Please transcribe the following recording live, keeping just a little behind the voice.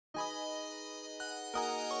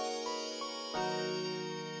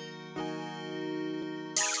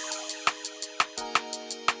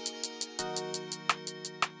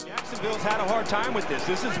Jacksonville's had a hard time with this.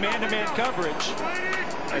 This is man-to-man coverage.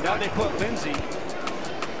 And now they put Lindsey. That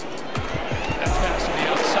pass to the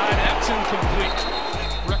outside. That's incomplete.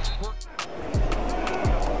 Rex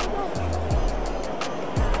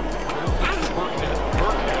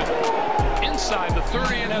Burkhead inside the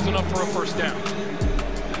 30 and has enough for a first down.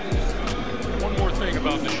 One more thing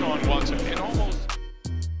about Deshaun Watson. It almost...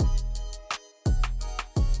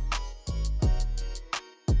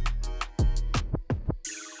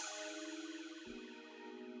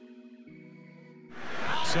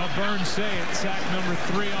 So Burns say it, sack number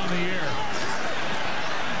 3 on the year.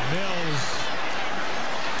 Mills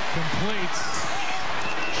completes.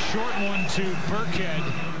 Short one to Burkhead.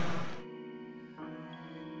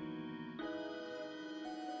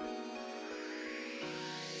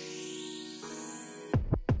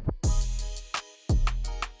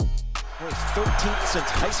 Was 13th since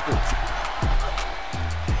high school.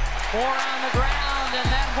 4 on the ground, and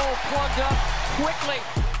that hole plugged up quickly.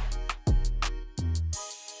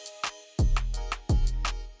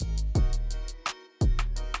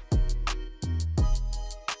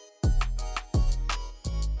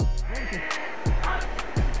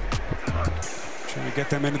 Trying to get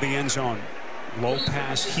them into the end zone. Low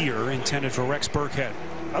pass here intended for Rex Burkhead.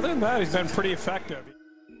 Other than that, he's been pretty effective.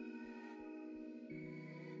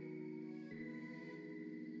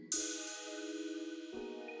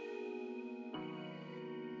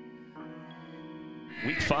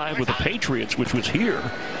 Week 5 with the Patriots, which was here.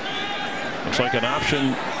 Looks like an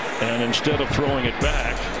option, and instead of throwing it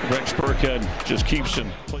back, Rex Burkhead just keeps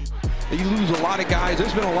him. You lose a lot of guys.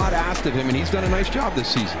 There's been a lot asked of him, and he's done a nice job this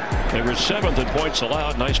season. They were 7th in points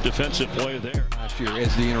allowed. Nice defensive play there. Last year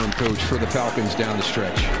as the interim coach for the Falcons down the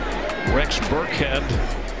stretch. Rex Burkhead,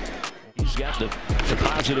 he's got the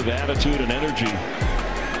positive attitude and energy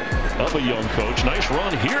of a young coach. Nice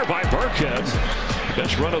run here by Burkhead.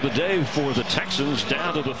 Best run of the day for the Texans,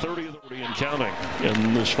 down to the 30 and counting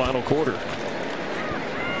in this final quarter.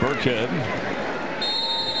 Burkhead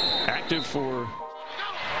active for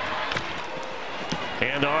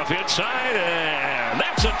handoff inside, and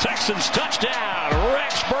that's a Texans touchdown.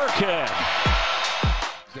 Rex Burkhead.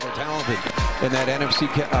 They're talented in that NFC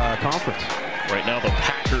conference. Right now the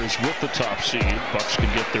Packers with the top seed. Bucs can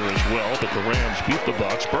get there as well, but the Rams beat the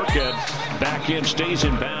Bucs. Burkhead back in, stays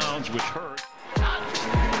in bounds, which hurt.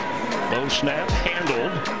 Low snap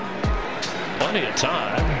handled. Plenty of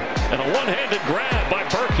time. And a one-handed grab by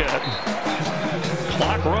Burkhead.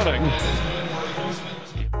 Clock running.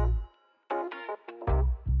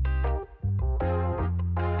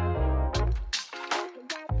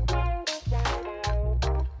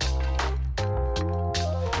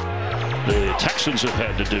 The Texans have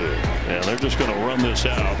had to do. And they're just going to run this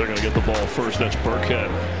out. They're going to get the ball first. That's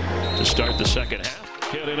Burkhead to start the second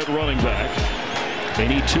half. Get in at running back. They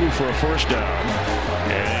need 2 for a first down.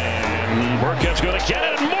 And Burkhead's going to get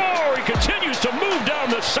it and more. He continues to move down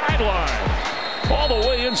the sideline. All the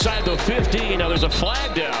way inside the 15. Now there's a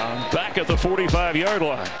flag down back at the 45-yard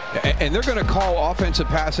line. And they're going to call offensive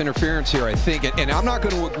pass interference here, I think. And I'm not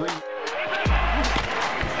going to agree.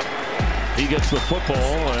 He gets the football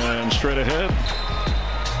and straight ahead.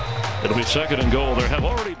 It'll be 2nd and goal. There have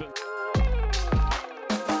already been.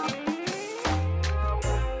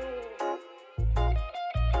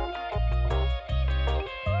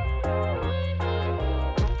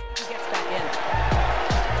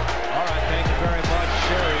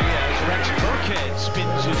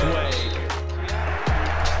 Spins his way.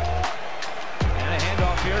 And a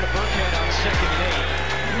handoff here to Burkhead on 2nd and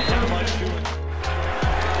 8. Not much to it.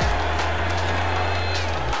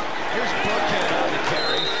 Here's Burkhead on the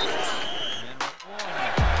carry. And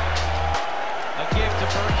a give to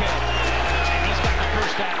Burkhead. And he's got the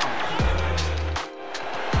first down.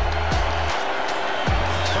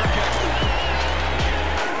 Burkhead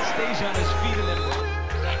stays on his feet and then runs.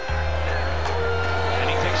 And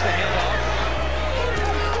he takes the handoff.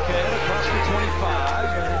 Across the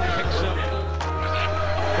 25, and then he picks up.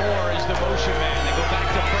 Moore is the motion man. They go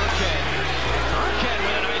back to Burkhead. Burkhead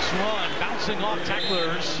with a nice run, bouncing off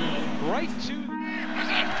tacklers right to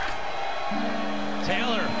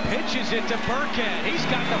Taylor. Pitches it to Burkhead. He's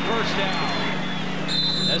got the first down.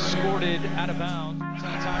 Escorted out of bounds.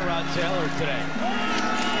 Tyrod Taylor today.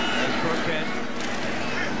 As Burkhead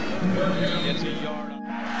gets a yard.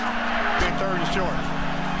 Big 3rd and short.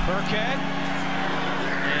 Burkhead.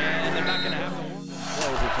 And they're not going to have to work.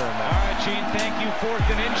 All right, Gene, thank you. 4th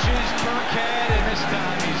and inches. Burkhead, and this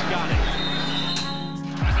time he's got it.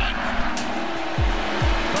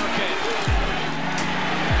 Burkhead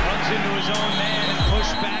runs into his own man and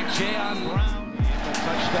pushed back. Jayon Brown. A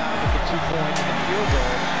touchdown with the 2-point and the field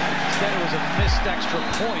goal. Instead, it was a missed extra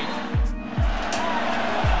point.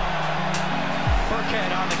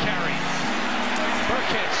 Burkhead on the carry.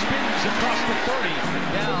 Burkhead spins across the 30,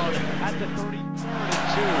 down at the 33rd and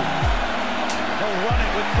 2. They'll run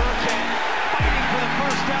it with Burkhead fighting for the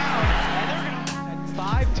first down. And they're going to had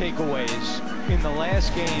 5 takeaways in the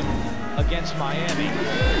last game against Miami.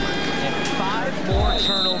 And 5 more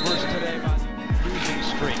turnovers today by the losing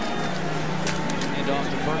streak. And off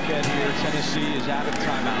to Burkhead here. Tennessee is out of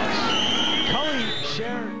timeouts. Cully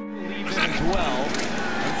shared leave in as well.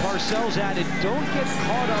 And Parcells added, don't get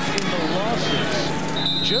caught up in the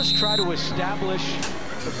losses. Just try to establish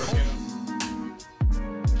the culture.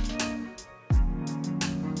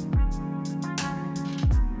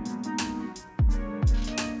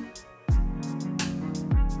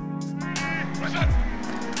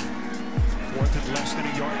 Fourth and less than a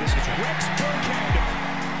yard. This is Rex Burkhead.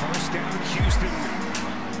 First down, Houston.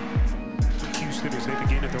 Houston as they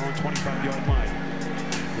begin at their own 25-yard line.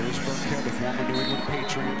 Here's Burkhead, the former New England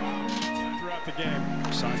Patriot. Throughout the game.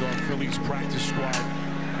 Signed off Phillies practice squad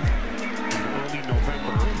in early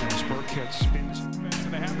November as Burkhead spins.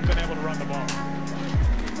 And they haven't been able to run the ball.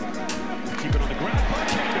 Keep it on the ground.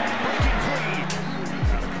 Burkhead breaking free.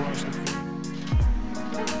 Out across the field.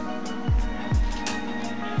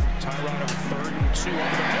 Tyrod on 3rd and 2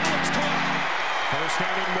 over the middle. It's caught. First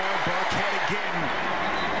down and more. Burkhead again.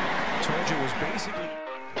 Told you it was basically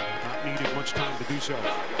not needed much time to do so.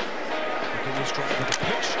 Begin this drive with a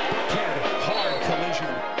pitch. Burkhead, hard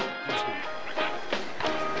collision.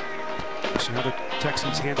 See how the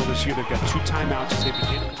Texans handle this year. They've got 2 timeouts as they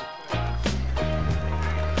begin.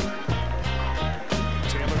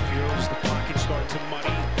 Taylor feels the pocket start to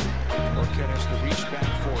muddy. Burkhead has to reach back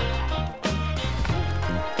for it.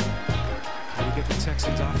 And we get the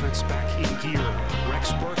Texans offense back in gear.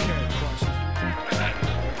 Rex Burkhead crosses.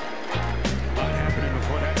 A lot happening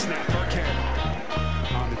before that snap. Burkhead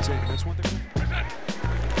on the take. That's one thing.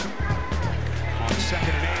 On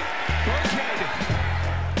 2nd and 8. Burkhead.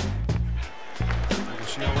 We'll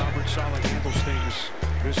see how Robert Saleh handles things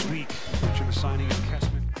this week. Mentioned the signing of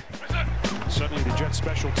Kessman. Suddenly the Jets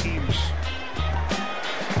special teams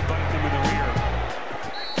bite them in the rear.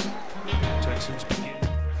 Texans begin.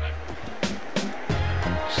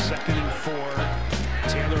 2nd and 4.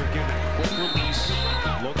 Taylor again, a quick release.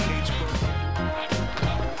 Locates Burkhead.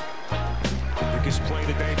 Biggest play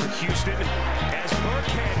today for Houston as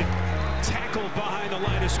Burkhead tackled behind the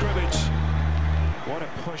line of scrimmage. What a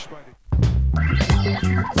push by the